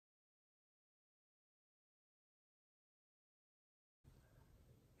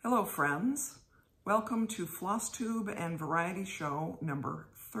Hello friends, welcome to Flosstube and Variety Show number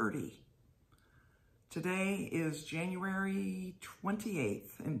 30. Today is January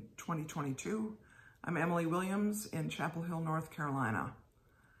 28th in 2022. I'm Emily Williams in Chapel Hill, North Carolina.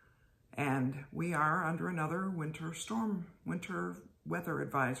 And we are under another winter weather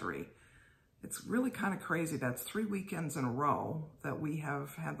advisory. It's really kind of crazy. That's 3 weekends in a row that we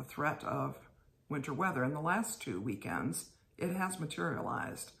have had the threat of winter weather. In the last 2 weekends, it has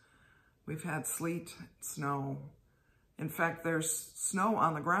materialized. We've had sleet, snow. In fact, there's snow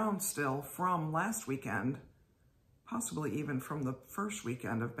on the ground still from last weekend, possibly even from the first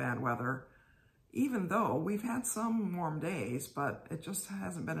weekend of bad weather, even though we've had some warm days, but it just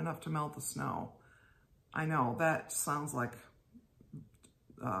hasn't been enough to melt the snow. I know that sounds like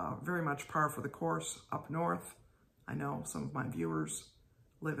very much par for the course up north. I know some of my viewers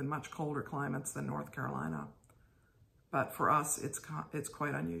live in much colder climates than North Carolina. But for us, it's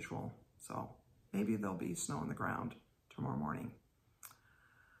quite unusual. So maybe there'll be snow on the ground tomorrow morning.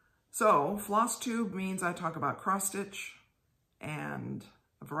 So Flosstube means I talk about cross stitch, and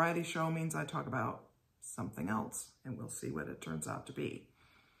a variety show means I talk about something else, and we'll see what it turns out to be.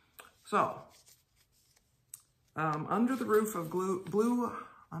 So under the roof of blue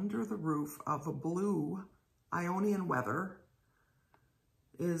Ionian weather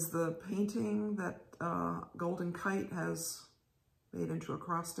is the painting that Golden Kite has made into a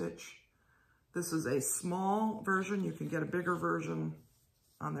cross stitch. This is a small version. You can get a bigger version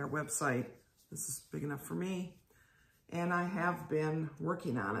on their website. This is big enough for me. And I have been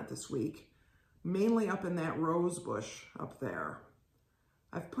working on it this week, mainly up in that rose bush up there.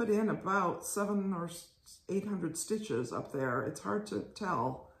 I've put in about 700 or 800 stitches up there. It's hard to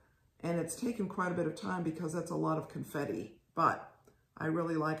tell, and it's taken quite a bit of time because that's a lot of confetti, but I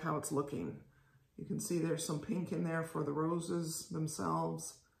really like how it's looking. You can see there's some pink in there for the roses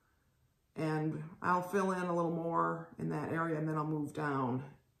themselves. And I'll fill in a little more in that area, and then I'll move down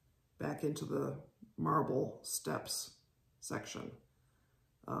back into the marble steps section.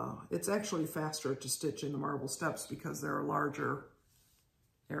 It's actually faster to stitch in the marble steps because there are larger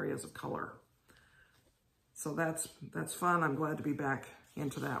areas of color. So that's fun. I'm glad to be back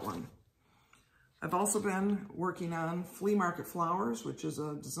into that one. I've also been working on Flea Market Flowers, which is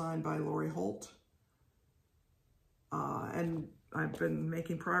a design by Holt. And I've been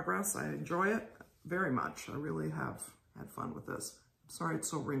making progress. I enjoy it very much. I really have had fun with this. I'm sorry it's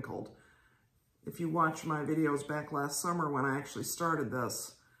so wrinkled. If you watch my videos back last summer when I actually started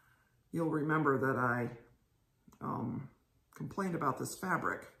this, you'll remember that I complained about this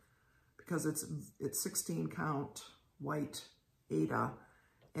fabric because it's 16 count white Aida,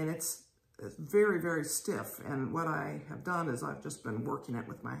 and it's very, very stiff. And what I have done is I've just been working it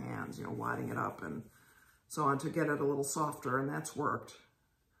with my hands, wadding it up and so on to get it a little softer, and that's worked.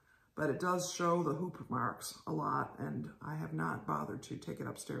 But it does show the hoop marks a lot, and I have not bothered to take it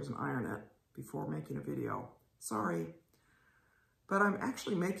upstairs and iron it before making a video. Sorry. But I'm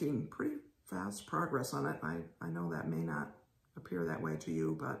actually making pretty fast progress on it. I know that may not appear that way to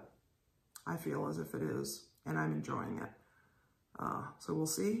you, but I feel as if it is, and I'm enjoying it. So we'll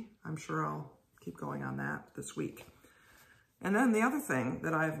see. I'm sure I'll keep going on that this week. And then the other thing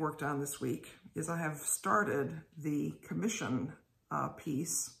that I've worked on this week is I have started the commission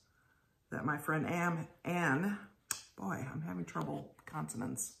piece that my friend Anne, boy, I'm having trouble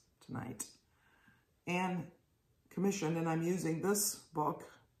consonants tonight, Anne commissioned, and I'm using this book,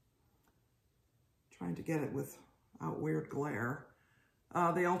 trying to get it without weird glare,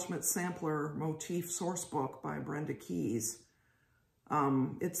 the Ultimate Sampler Motif Source Book by Brenda.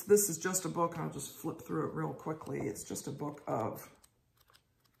 This is just a book. I'll just flip through it real quickly. It's just a book of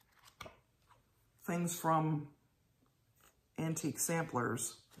things from antique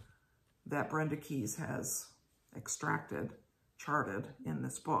samplers that Brenda has extracted, charted in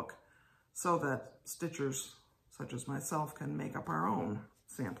this book, so that stitchers such as myself can make up our own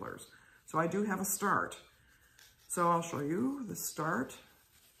samplers. So I do have a start. So I'll show you the start.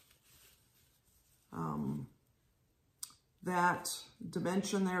 That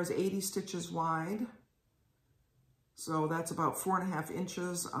dimension there is 80 stitches wide. So that's about 4.5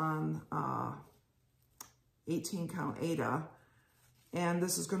 inches on 18 count Aida. And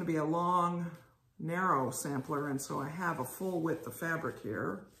this is going to be a long, narrow sampler. And so I have a full width of fabric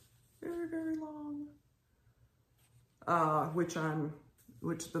here. Very, very long.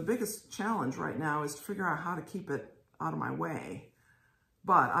 Which the biggest challenge right now is to figure out how to keep it out of my way.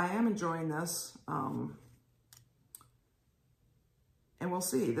 But I am enjoying this. And we'll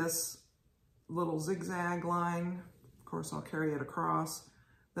see this little zigzag line. Of course, I'll carry it across.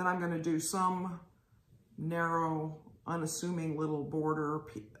 Then I'm going to do some narrow unassuming little border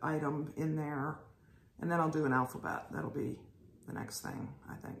item in there. And then I'll do an alphabet. That'll be the next thing,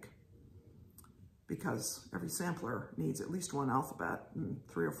 I think. Because every sampler needs at least one alphabet, and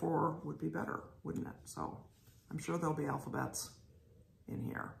 3 or 4 would be better, wouldn't it? So I'm sure there'll be alphabets in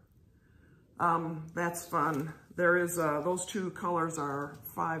here. That's fun. There is, those 2 colors are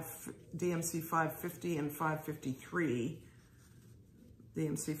DMC 550 and 553.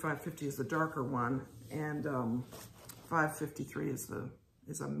 DMC 550 is the darker one, and 553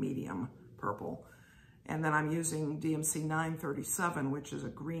 is a medium purple. And then I'm using DMC 937, which is a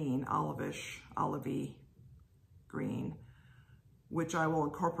green, olivey green, which I will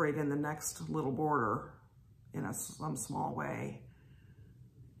incorporate in the next little border in some small way.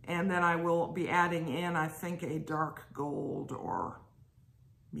 And then I will be adding in, I think, a dark gold or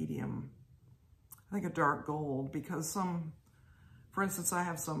medium, I think a dark gold, because for instance, I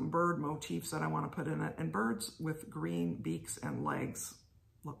have some bird motifs that I want to put in it, and birds with green beaks and legs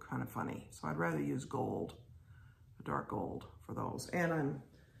look kind of funny. So I'd rather use gold, a dark gold for those. And I'm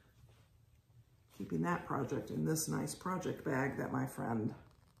keeping that project in this nice project bag that my friend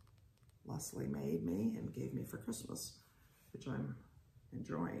Leslie made me and gave me for Christmas, which I'm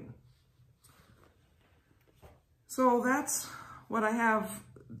enjoying. So that's what I have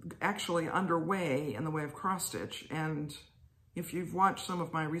actually underway in the way of cross stitch. And if you've watched some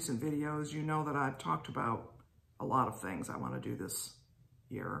of my recent videos, you know that I've talked about a lot of things I want to do this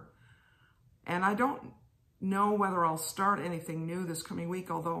year. And I don't know whether I'll start anything new this coming week,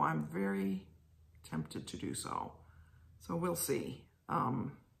 although I'm very tempted to do so. So we'll see. I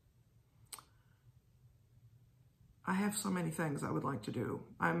have so many things I would like to do.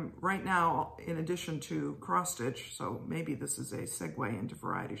 I'm right now, in addition to cross stitch, so maybe this is a segue into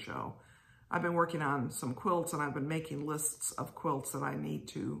variety show, I've been working on some quilts, and I've been making lists of quilts that I need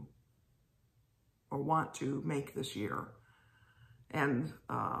to or want to make this year. And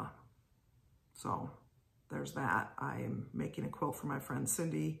so there's that. I am making a quilt for my friend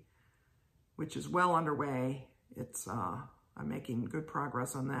Cindy, which is well underway. I'm making good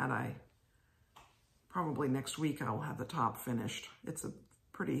progress on that. Probably next week I'll have the top finished. It's a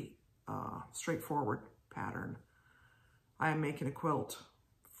pretty straightforward pattern. I am making a quilt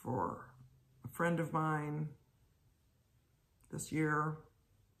for a friend of mine this year,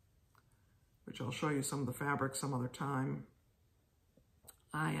 which I'll show you some of the fabric some other time.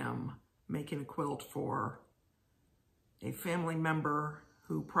 I am making a quilt for a family member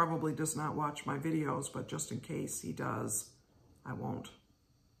who probably does not watch my videos, but just in case he does, I won't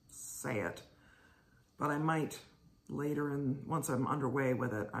say it. But I might later, once I'm underway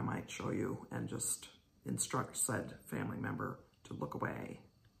with it, I might show you and just instruct said family member to look away.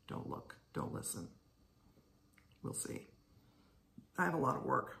 Don't look, don't listen. We'll see. I have a lot of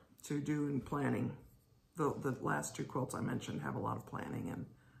work to do in planning. The last 2 quilts I mentioned have a lot of planning and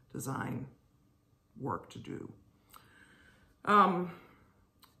design work to do.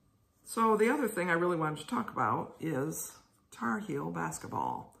 So the other thing I really wanted to talk about is Tar Heel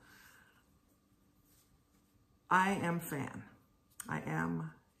basketball. I am a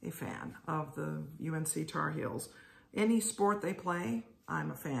fan of the UNC Tar Heels. Any sport they play,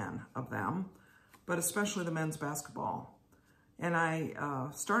 I'm a fan of them, but especially the men's basketball. And I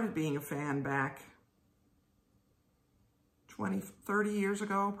started being a fan back 20, 30 years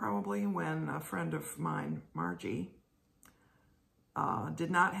ago, probably, when a friend of mine, Margie, did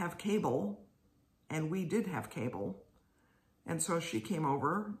not have cable, and we did have cable. And so she came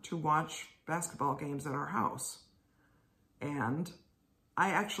over to watch basketball games at our house. And I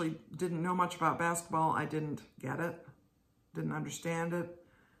actually didn't know much about basketball. I didn't get it, didn't understand it.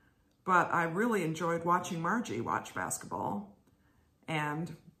 But I really enjoyed watching Margie watch basketball.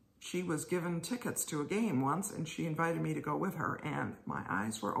 And she was given tickets to a game once, and she invited me to go with her, and my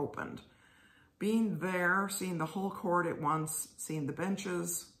eyes were opened. Being there, seeing the whole court at once, seeing the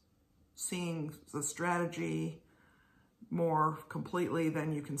benches, seeing the strategy more completely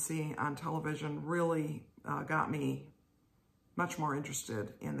than you can see on television really got me much more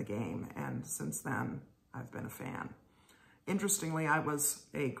interested in the game, and since then, I've been a fan. Interestingly, I was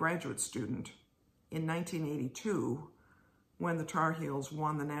a graduate student in 1982 when the Tar Heels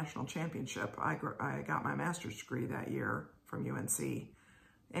won the national championship. I got my master's degree that year from UNC,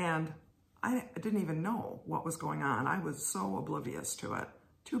 and I didn't even know what was going on. I was so oblivious to it.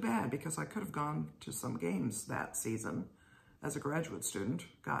 Too bad, because I could have gone to some games that season as a graduate student,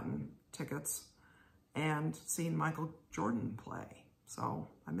 gotten tickets, and seen Michael Jordan play. So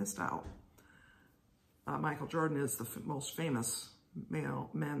I missed out. Michael Jordan is the most famous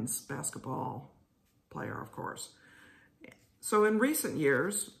men's basketball player, of course. So in recent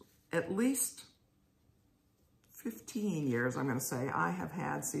years, at least 15 years, I'm going to say, I have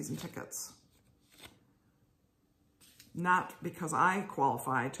had season tickets. Not because I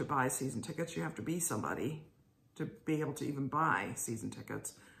qualify to buy season tickets. You have to be somebody to be able to even buy season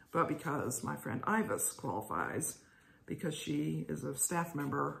tickets, but because my friend Ivis qualifies, because she is a staff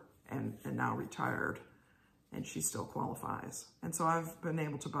member and now retired, and she still qualifies. And so I've been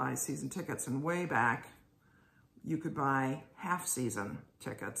able to buy season tickets, and way back, you could buy half-season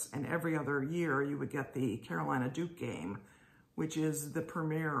tickets, and every other year you would get the Carolina Duke game, which is the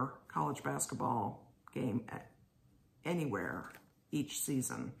premier college basketball game anywhere each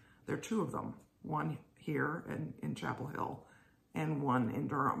season. There are two of them, one here in Chapel Hill and one in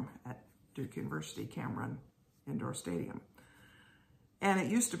Durham at Duke University Cameron Indoor Stadium. And it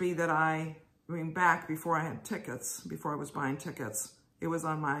used to be that back before I had tickets, before I was buying tickets, it was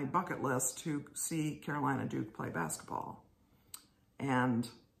on my bucket list to see Carolina Duke play basketball. And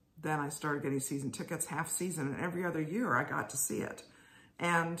then I started getting season tickets, half season, and every other year I got to see it.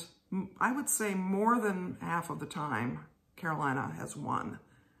 And I would say more than half of the time, Carolina has won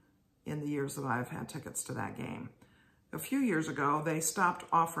in the years that I've had tickets to that game. A few years ago, they stopped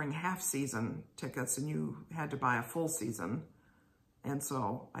offering half-season tickets, and you had to buy a full season. And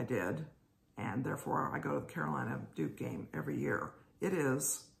so I did, and therefore I go to the Carolina Duke game every year. It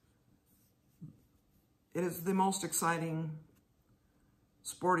is the most exciting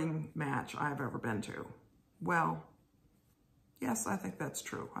sporting match I've ever been to. Well, yes, I think that's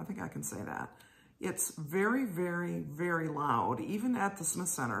true. I think I can say that. It's very, very, very loud, even at the Smith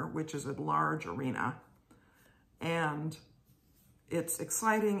Center, which is a large arena. And it's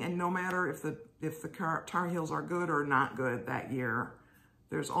exciting, and no matter if the Tar Heels are good or not good that year,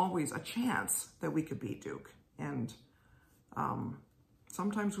 there's always a chance that we could beat Duke. And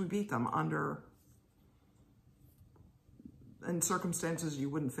sometimes we beat them in circumstances you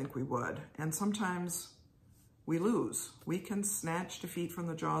wouldn't think we would. And sometimes we lose. We can snatch defeat from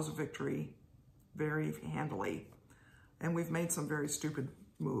the jaws of victory very handily. And we've made some very stupid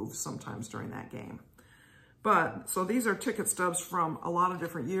moves sometimes during that game. But, so these are ticket stubs from a lot of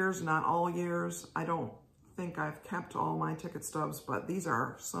different years, not all years. I don't think I've kept all my ticket stubs, but these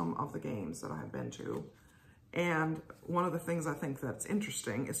are some of the games that I've been to. And one of the things I think that's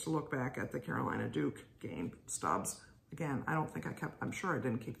interesting is to look back at the Carolina Duke game stubs. Again, I don't think I'm sure I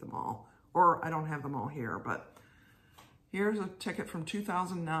didn't keep them all, or I don't have them all here, but here's a ticket from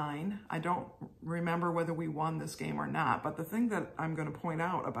 2009. I don't remember whether we won this game or not, but the thing that I'm going to point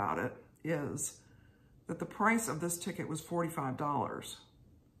out about it is that the price of this ticket was $45.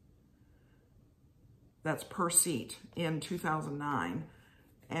 That's per seat in 2009.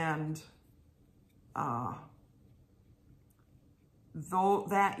 And though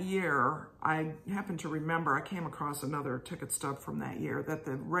that year, I happen to remember, I came across another ticket stub from that year, that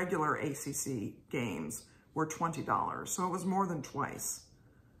the regular ACC games were $20. So it was more than twice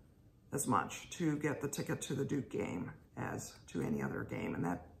as much to get the ticket to the Duke game as to any other game. And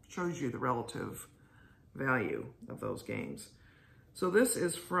that shows you the relative value of those games. So this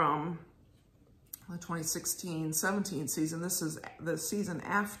is from the 2016-17 season. This is the season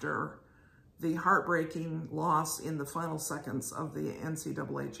after the heartbreaking loss in the final seconds of the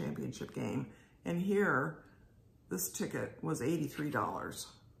NCAA championship game. And here, this ticket was $83.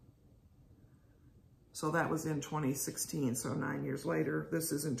 So that was in 2016, so 9 years later.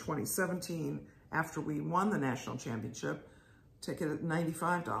 This is in 2017, after we won the national championship, ticket at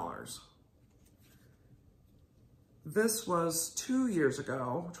 $95. This was 2 years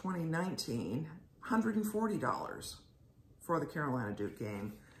ago, 2019, $140 for the Carolina Duke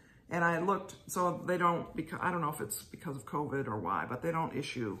game. And I looked, so they don't, I don't know if it's because of COVID or why, but they don't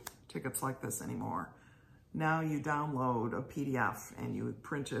issue tickets like this anymore. Now you download a PDF and you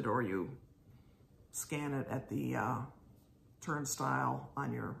print it or you scan it at the turnstile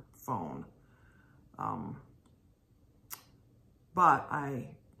on your phone. But I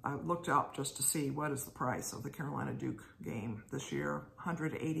looked up just to see what is the price of the Carolina Duke game this year.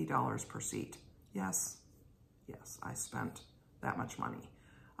 $180 per seat. Yes, I spent that much money.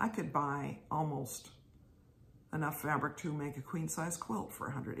 I could buy almost enough fabric to make a queen-size quilt for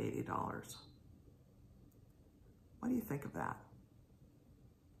 $180. What do you think of that?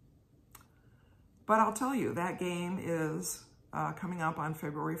 But I'll tell you, that game is coming up on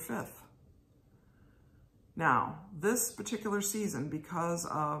February 5th. Now, this particular season, because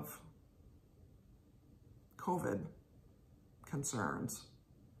of COVID concerns,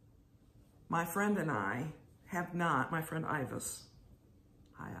 my friend and I have not, my friend Ivis,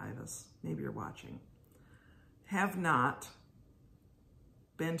 hi Ivis, maybe you're watching, have not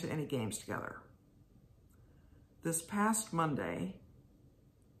been to any games together. This past Monday,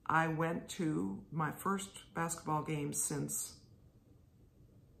 I went to my first basketball game since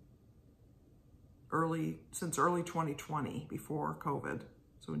early 2020, before COVID,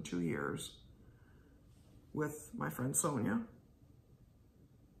 so in 2 years, with my friend Sonia,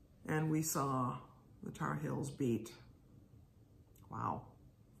 and we saw the Tar Heels beat. Wow.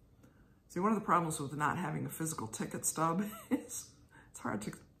 See, one of the problems with not having a physical ticket stub is it's hard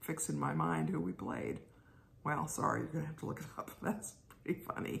to fix in my mind who we played. Well, sorry, you're gonna have to look it up. That's pretty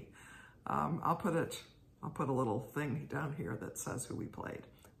funny. I'll put a little thing down here that says who we played.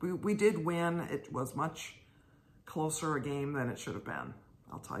 We did win. It was much closer a game than it should have been.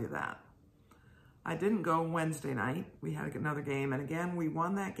 I'll tell you that. I didn't go Wednesday night. We had another game, and again, we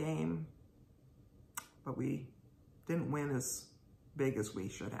won that game, but we didn't win as big as we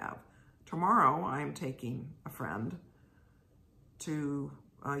should have. Tomorrow, I'm taking a friend to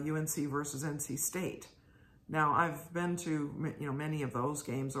UNC versus NC State. Now, I've been to many of those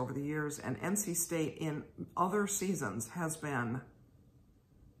games over the years, and NC State in other seasons has been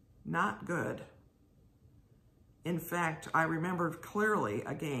not good. In fact, I remember clearly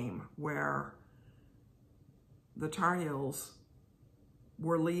a game where the Tar Heels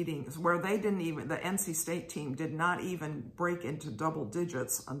were leading, where they didn't even, the NC State team did not even break into double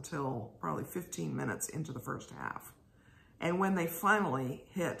digits until probably 15 minutes into the first half. And when they finally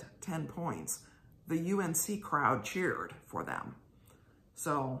hit 10 points, the UNC crowd cheered for them.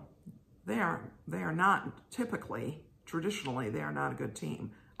 So they are not typically, traditionally, they are not a good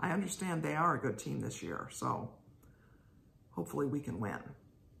team. I understand they are a good team this year, so hopefully we can win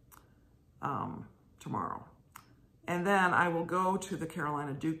tomorrow. And then I will go to the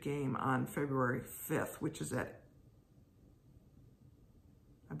Carolina Duke game on February 5th, which is at,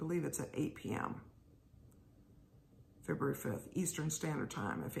 I believe it's at 8 p.m. February 5th, Eastern Standard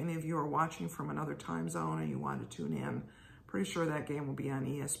Time. If any of you are watching from another time zone and you want to tune in, pretty sure that game will be on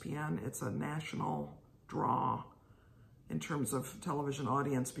ESPN. It's a national draw in terms of television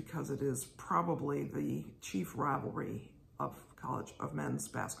audience because it is probably the chief rivalry of men's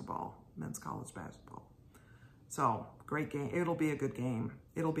basketball, men's college basketball. So, great game. It'll be a good game.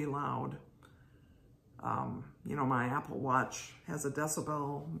 It'll be loud. My Apple Watch has a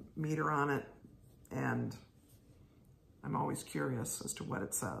decibel meter on it, and I'm always curious as to what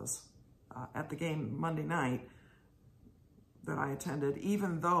it says. At the game Monday night that I attended,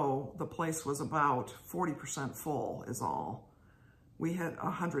 even though the place was about 40% full is all, we had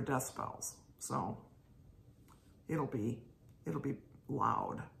 100 decibels. So it'll be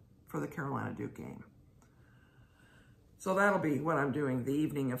loud for the Carolina Duke game. So that'll be what I'm doing the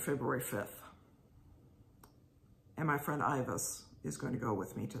evening of February 5th. And my friend Ivis is going to go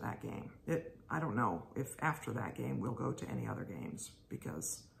with me to that game. I don't know if after that game we'll go to any other games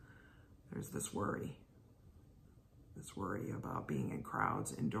because there's this worry about being in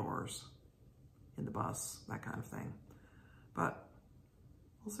crowds indoors, in the bus, that kind of thing. But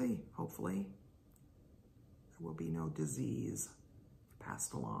we'll see. Hopefully there will be no disease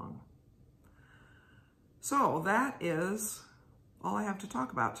passed along. So that is all I have to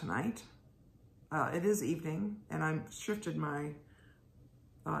talk about tonight. It is evening, and I've shifted my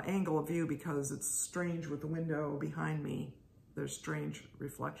angle of view because it's strange with the window behind me. There's strange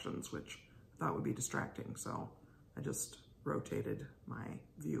reflections, which I thought would be distracting. So I just rotated my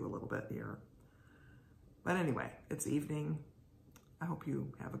view a little bit here. But anyway, it's evening. I hope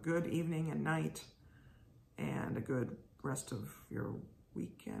you have a good evening and night and a good rest of your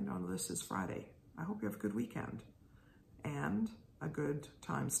weekend. This is Friday. I hope you have a good weekend and a good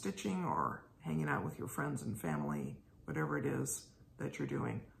time stitching or hanging out with your friends and family, whatever it is that you're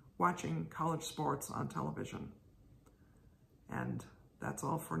doing, watching college sports on television. And that's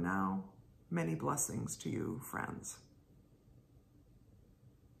all for now. Many blessings to you, friends.